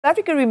South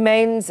Africa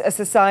remains a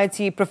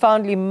society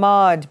profoundly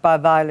marred by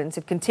violence.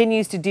 It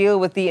continues to deal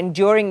with the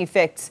enduring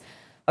effects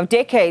of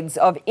decades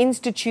of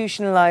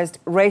institutionalized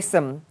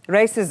racism,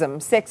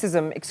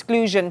 sexism,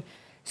 exclusion,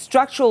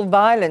 structural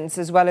violence,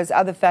 as well as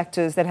other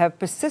factors that have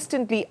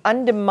persistently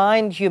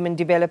undermined human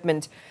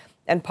development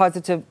and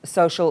positive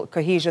social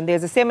cohesion.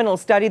 There's a seminal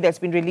study that's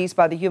been released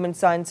by the Human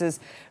Sciences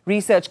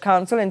Research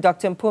Council, and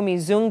Dr. Mpumi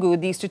Zungu,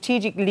 the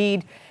strategic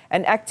lead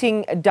and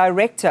acting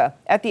director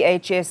at the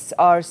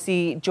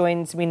HSRC,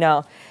 joins me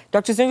now.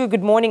 Dr. Zungu,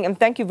 good morning, and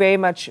thank you very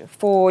much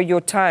for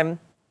your time.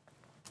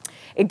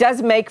 It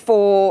does make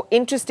for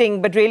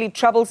interesting but really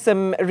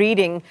troublesome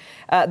reading,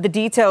 the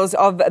details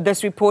of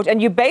this report.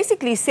 And you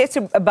basically set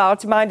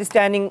about, my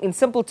understanding in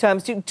simple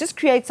terms, to just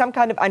create some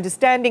kind of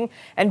understanding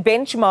and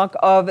benchmark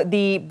of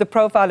the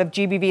profile of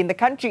GBV in the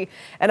country.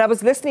 And I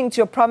was listening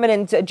to a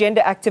prominent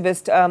gender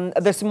activist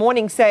this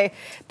morning say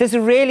this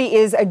really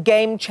is a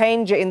game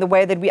changer in the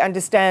way that we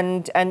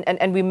understand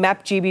and we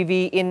map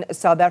GBV in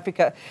South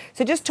Africa.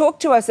 So just talk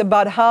to us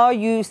about how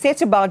you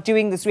set about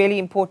doing this really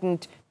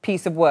important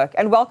piece of work.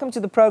 And welcome to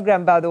the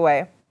program, by the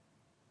way.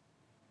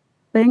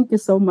 Thank you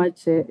so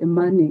much,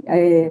 Imani.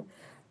 It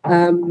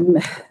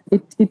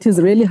is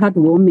really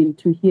heartwarming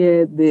to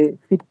hear the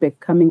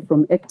feedback coming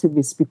from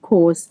activists,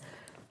 because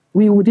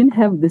we wouldn't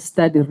have this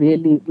study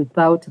really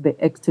without the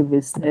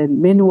activists.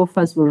 And many of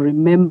us will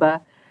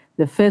remember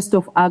the 1st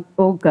of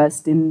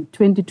August in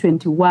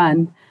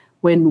 2021,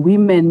 when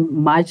women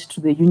marched to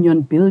the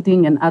Union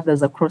Building and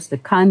others across the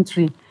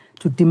country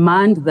to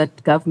demand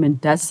that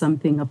government does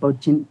something about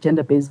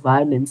gender-based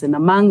violence. And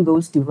among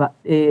those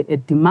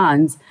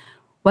demands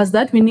was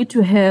that we need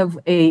to have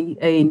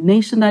a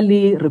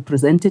nationally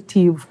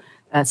representative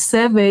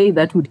survey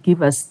that would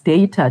give us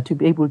data to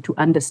be able to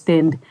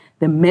understand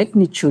the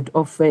magnitude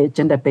of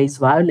gender-based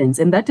violence.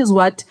 And that is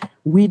what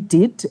we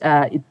did.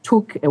 It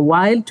took a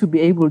while to be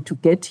able to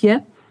get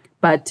here,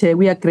 but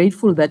we are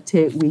grateful that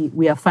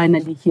we are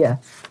finally here.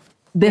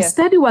 The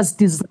study was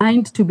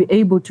designed to be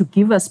able to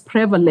give us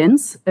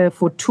prevalence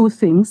for two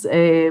things,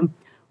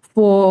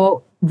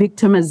 for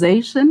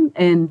victimization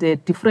and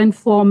different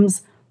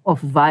forms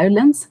of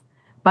violence,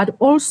 but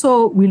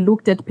also we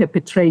looked at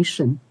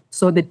perpetration.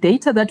 So the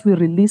data that we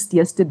released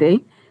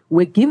yesterday,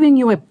 we're giving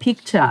you a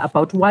picture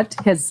about what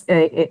has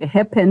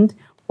happened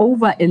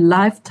over a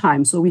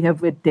lifetime. So we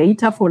have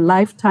data for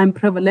lifetime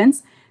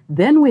prevalence.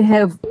 Then we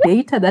have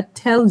data that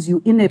tells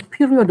you in a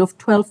period of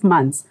 12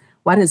 months,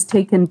 what has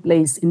taken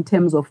place in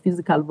terms of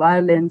physical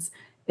violence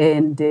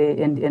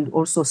and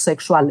also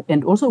sexual.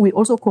 And also we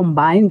also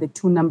combine the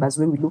two numbers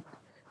when we look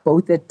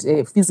both at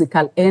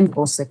physical and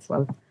or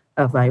sexual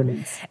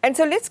violence. And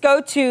so let's go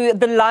to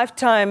the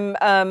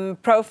lifetime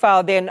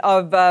profile then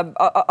of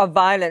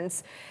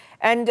violence.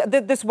 And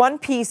this one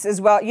piece as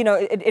well, you know,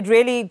 it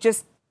really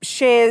just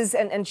shares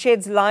and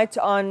sheds light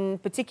on,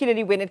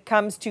 particularly when it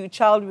comes to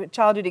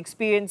childhood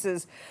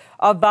experiences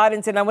of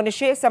violence. And I want to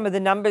share some of the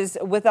numbers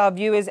with our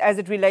viewers as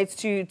it relates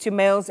to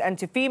males and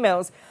to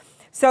females.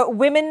 So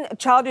women,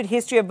 childhood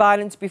history of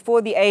violence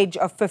before the age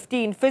of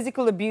 15,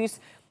 physical abuse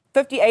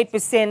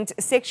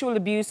 58%, sexual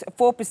abuse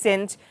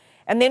 4%.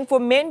 And then for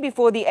men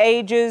before the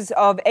age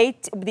of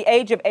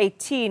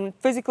 18,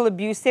 physical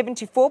abuse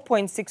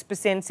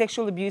 74.6%,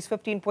 sexual abuse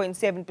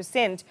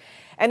 15.7%.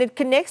 And it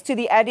connects to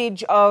the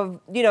adage of,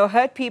 you know,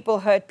 hurt people,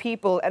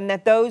 and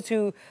that those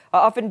who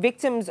are often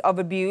victims of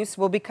abuse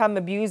will become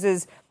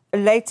abusers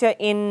later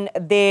in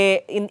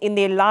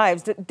their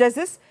lives. Does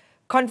this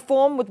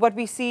conform with what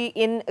we see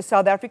in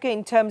South Africa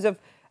in terms of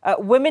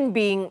women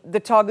being the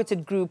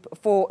targeted group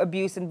for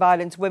abuse and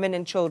violence, women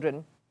and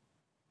children?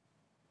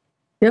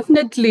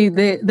 Definitely,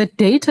 the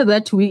data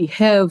that we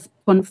have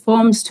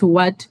conforms to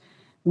what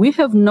we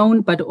have known,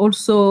 but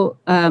also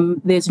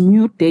there's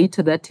new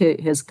data that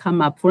has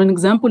come up. For an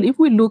example, if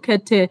we look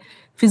at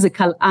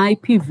physical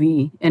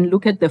IPV and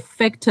look at the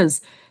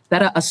factors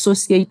that are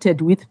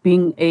associated with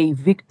being a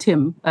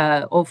victim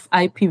of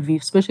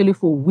IPV, especially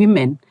for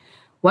women,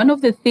 one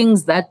of the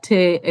things that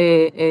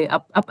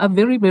are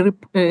very, very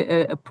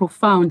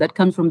profound that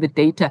comes from the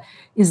data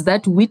is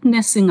that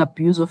witnessing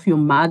abuse of your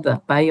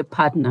mother by a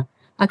partner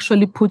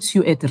actually puts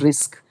you at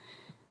risk.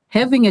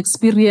 Having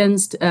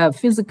experienced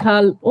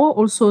physical or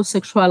also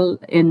sexual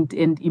and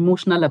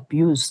emotional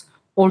abuse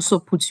also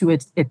puts you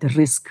at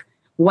risk.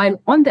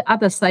 While on the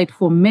other side,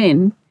 for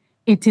men,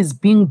 it is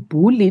being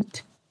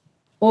bullied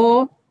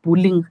or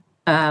bullying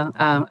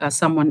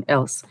someone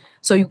else.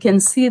 So you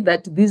can see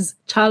that these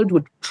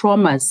childhood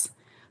traumas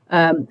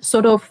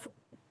sort of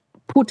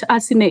put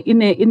us in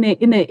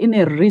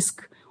a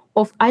risk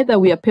of either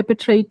we are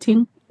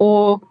perpetrating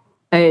or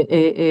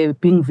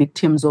being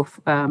victims of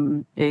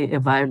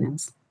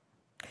violence.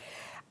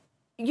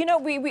 You know,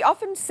 we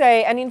often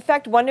say, and in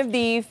fact, one of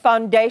the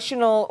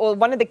foundational or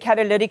one of the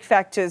catalytic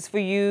factors for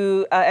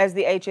you as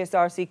the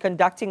HSRC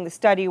conducting the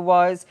study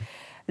was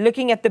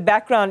looking at the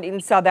background in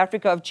South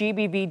Africa of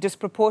GBV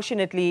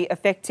disproportionately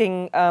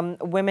affecting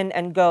women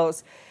and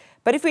girls.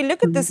 But if we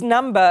look at this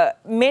number,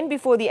 men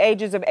before the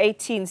ages of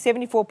 18,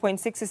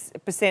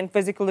 74.6%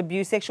 physical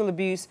abuse, sexual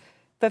abuse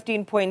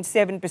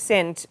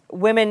 15.7%,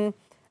 women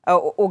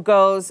or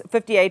girls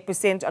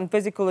 58% on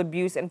physical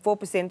abuse and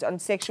 4% on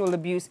sexual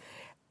abuse.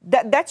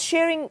 That's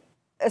sharing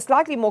a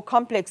slightly more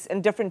complex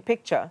and different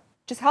picture.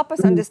 Just help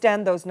us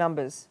understand those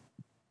numbers.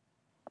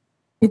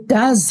 It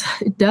does.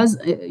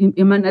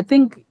 Imaan, I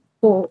think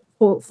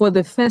for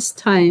the first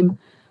time,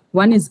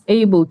 one is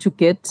able to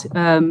get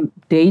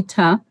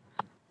data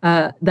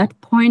that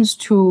points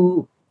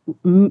to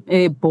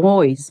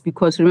boys,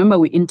 because remember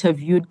we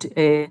interviewed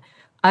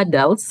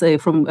adults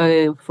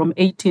from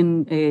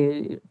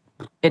 18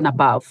 and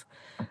above,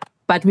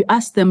 but we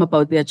asked them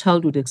about their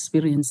childhood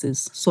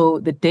experiences. So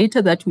the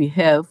data that we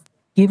have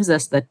gives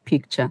us that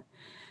picture.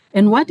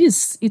 And what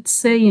it's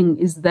saying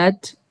is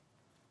that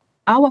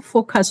our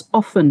focus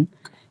often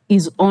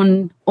is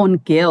on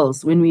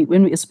girls when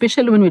we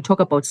especially when we talk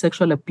about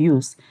sexual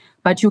abuse.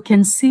 But you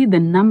can see the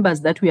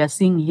numbers that we are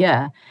seeing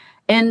here,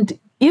 and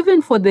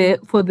even for the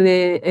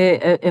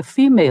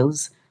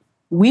females,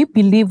 we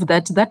believe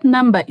that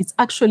number is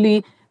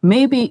actually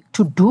maybe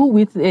to do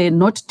with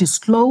not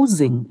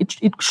disclosing.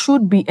 It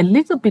should be a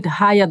little bit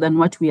higher than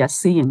what we are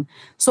seeing.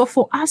 So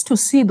for us to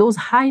see those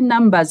high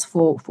numbers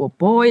for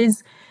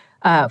boys,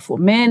 for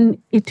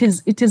men, it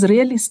is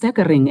really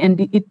staggering, and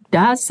it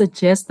does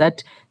suggest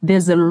that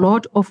there's a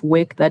lot of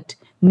work that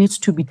needs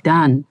to be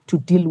done to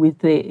deal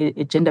with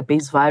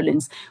gender-based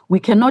violence. We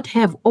cannot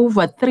have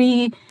over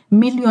 3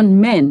 million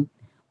men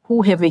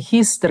who have a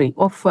history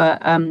of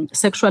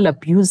sexual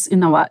abuse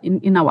in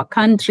our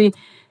country,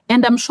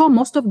 and I'm sure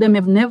most of them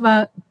have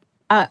never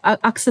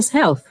accessed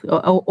health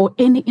or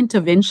any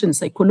intervention,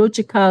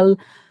 psychological,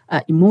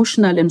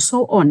 emotional, and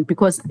so on,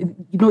 because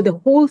the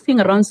whole thing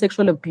around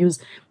sexual abuse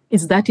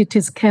is that it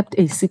is kept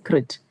a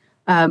secret.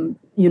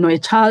 A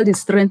child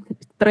is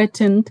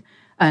threatened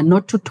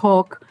not to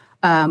talk.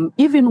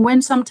 Even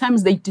when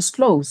sometimes they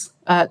disclose,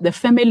 the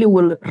family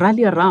will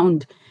rally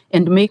around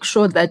and make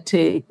sure that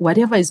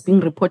whatever is being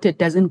reported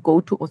doesn't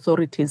go to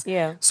authorities.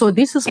 Yeah. So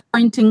this is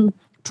pointing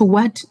to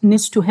what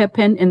needs to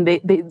happen, and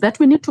that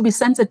we need to be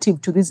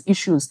sensitive to these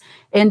issues.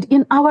 And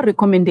in our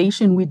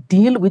recommendation, we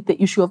deal with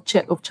the issue of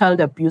child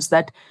abuse,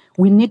 that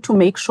we need to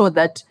make sure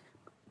that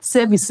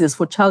services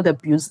for child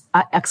abuse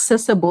are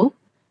accessible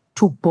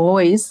to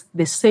boys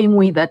the same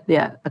way that they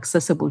are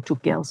accessible to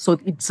girls. So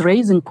it's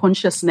raising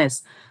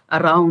consciousness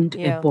around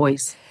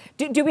boys.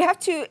 Do we have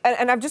to,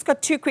 and I've just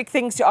got 2 quick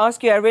things to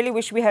ask you. I really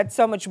wish we had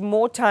so much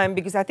more time,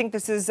 because I think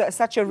this is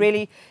such a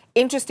really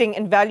interesting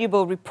and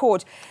valuable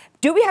report.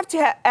 Do we have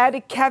to add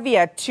a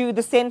caveat to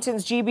the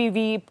sentence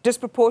GBV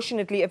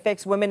disproportionately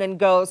affects women and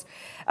girls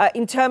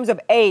in terms of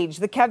age?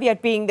 The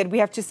caveat being that we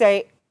have to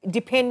say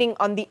depending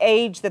on the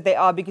age that they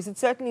are, because it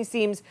certainly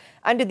seems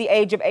under the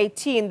age of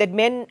 18 that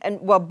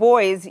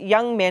boys,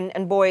 young men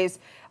and boys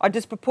are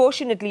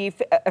disproportionately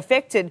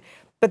affected.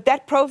 But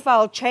that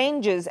profile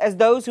changes as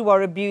those who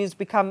are abused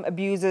become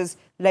abusers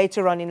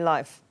later on in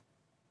life.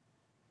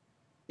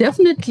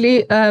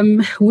 Definitely,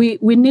 we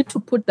need to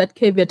put that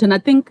caveat. And I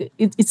think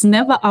it's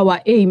never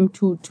our aim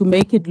to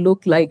make it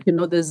look like,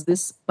 there's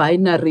this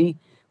binary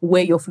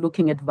way of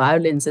looking at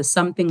violence as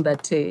something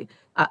that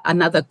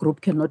another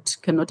group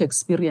cannot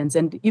experience.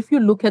 And if you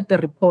look at the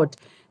report,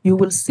 you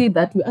will see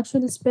that we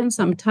actually spend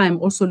some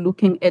time also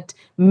looking at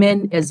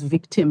men as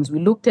victims. We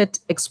looked at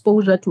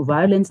exposure to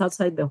violence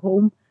outside the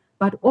home,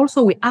 but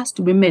also we asked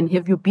women,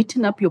 have you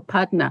beaten up your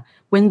partner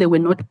when they were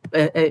not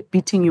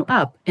beating you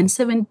up? And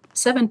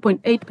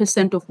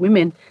 7.8% of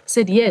women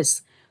said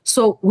yes.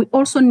 So we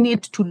also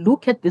need to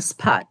look at this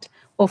part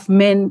of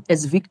men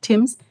as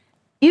victims,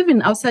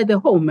 even outside the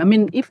home. I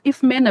mean,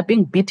 if men are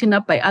being beaten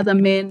up by other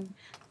men,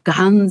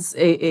 guns,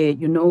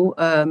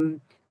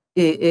 being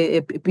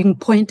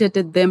pointed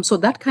at them, so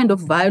that kind of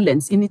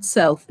violence in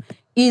itself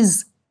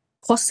is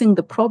causing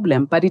the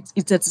problem. But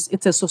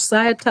it's a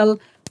societal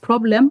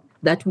problem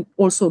that we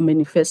also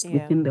manifest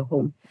within the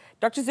home.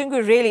 Dr.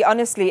 Zungu, really,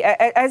 honestly,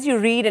 as you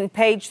read and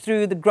page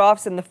through the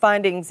graphs and the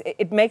findings,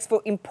 it makes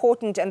for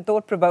important and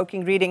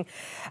thought-provoking reading.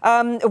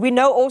 We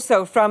know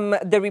also from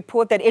the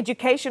report that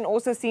education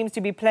also seems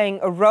to be playing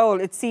a role.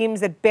 It seems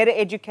that better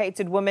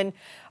educated women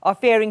are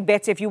faring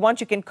better. If you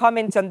want, you can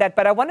comment on that.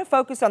 But I want to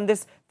focus on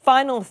this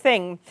final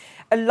thing.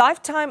 A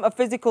lifetime of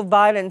physical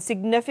violence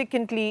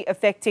significantly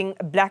affecting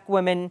Black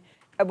women,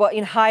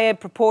 in higher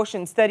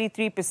proportions,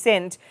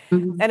 33%.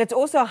 And it's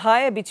also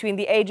higher between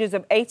the ages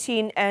of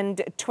 18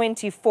 and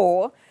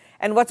 24.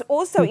 And what's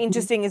also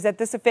interesting is that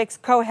this affects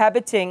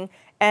cohabiting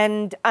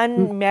and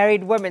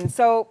unmarried women.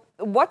 So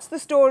what's the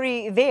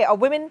story there? Are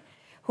women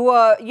who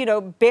are,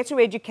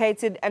 better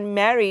educated and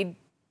married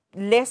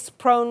less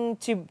prone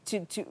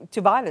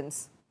to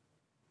violence?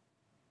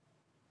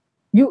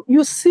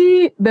 You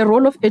see the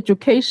role of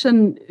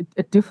education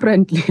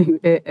differently.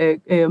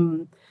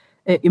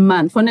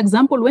 Imaan. For an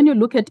example, when you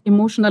look at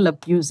emotional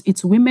abuse,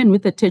 it's women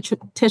with a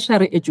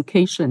tertiary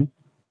education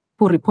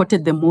who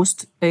reported the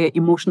most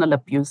emotional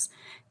abuse.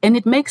 And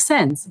it makes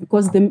sense,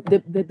 because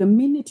the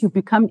minute you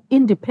become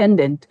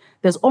independent,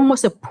 there's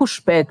almost a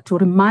pushback to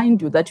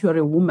remind you that you are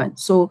a woman.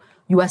 So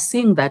you are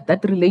seeing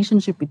that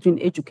relationship between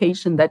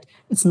education, that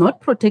it's not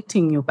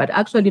protecting you, but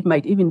actually it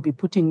might even be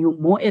putting you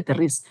more at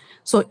risk.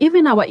 So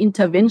even our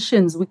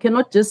interventions, we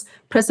cannot just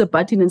press a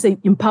button and say,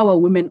 empower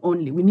women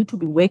only. We need to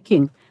be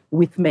working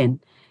with men.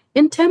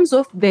 In terms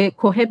of the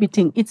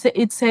cohabiting, it's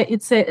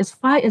as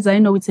far as I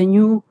know, it's a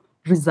new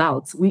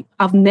result.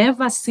 I've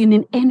never seen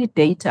in any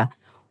data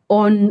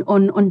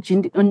on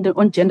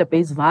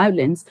gender-based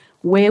violence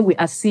where we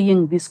are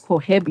seeing this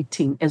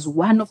cohabiting as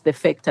one of the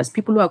factors.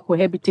 People who are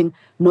cohabiting,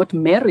 not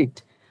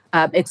married,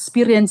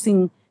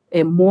 experiencing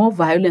more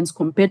violence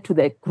compared to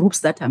the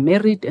groups that are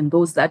married and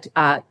those that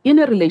are in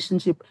a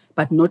relationship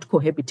but not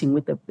cohabiting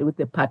with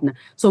the partner.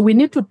 So we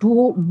need to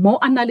do more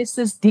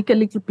analysis, dig a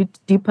little bit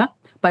deeper,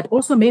 but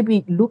also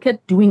maybe look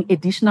at doing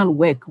additional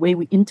work where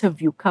we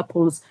interview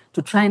couples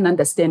to try and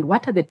understand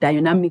what are the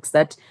dynamics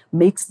that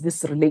makes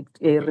this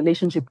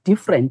relationship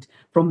different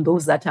from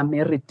those that are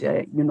married,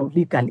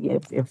 legally,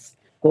 have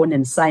gone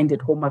and signed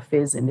at Home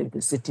Affairs and have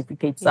a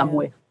certificate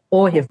somewhere,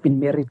 or have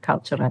been married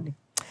culturally.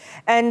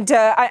 And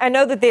I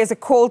know that there's a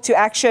call to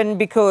action,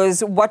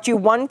 because what you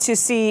want to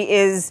see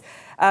is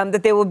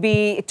that there will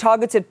be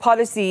targeted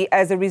policy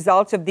as a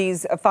result of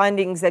these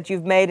findings that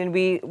you've made, and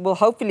we will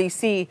hopefully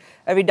see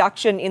a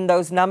reduction in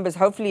those numbers,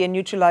 hopefully a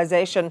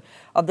neutralization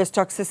of this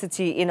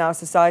toxicity in our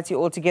society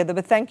altogether.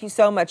 But thank you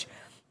so much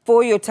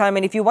for your time.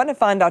 And if you want to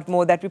find out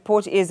more, that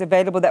report is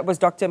available. That was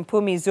Dr.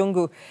 Mpumi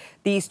Zungu,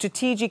 the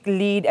Strategic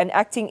Lead and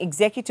Acting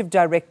Executive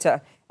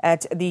Director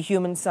at the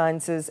Human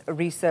Sciences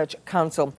Research Council.